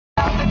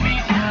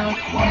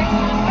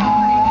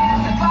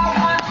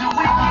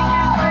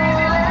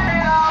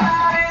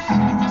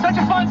Such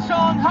a fun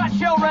song, Hot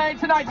Show Ray,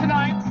 tonight.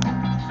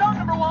 Song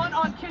number 1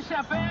 on Kiss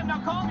FM. Now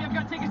call me, I've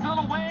got tickets to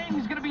Lil Wayne.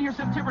 He's going to be here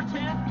September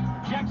 10th.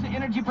 Jackson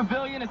Energy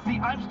Pavilion. It's the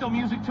I'm Still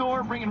Music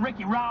Tour, bringing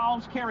Ricky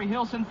Rouse, Carrie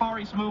Hilson, Far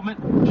East Movement.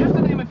 Just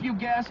to name a few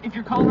guests, if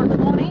you're caller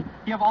 20,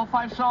 you have all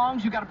 5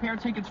 songs. You got a pair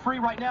of tickets free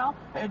right now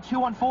at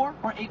 214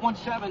 or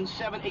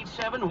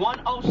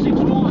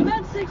 817-787-1061. I'm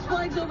at Six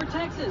Flags Over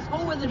Texas,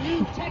 home of the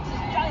new Texas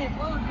Giant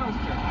roller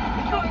coaster.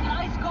 Enjoying an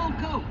ice cold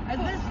Coke as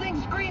this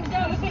thing screams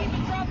down the steep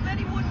and drops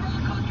any wood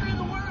roller coaster in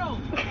the world.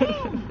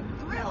 Woo!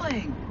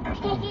 Thrilling!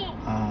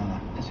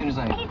 As soon as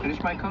I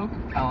finish my Coke,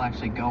 I'll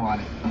actually go on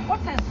it.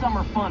 What's this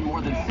summer fun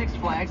more than Six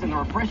Flags and the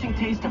refreshing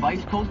taste of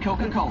ice cold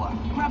Coca-Cola?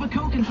 Grab a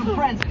Coke and some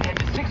friends and head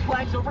to Six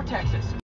Flags Over Texas.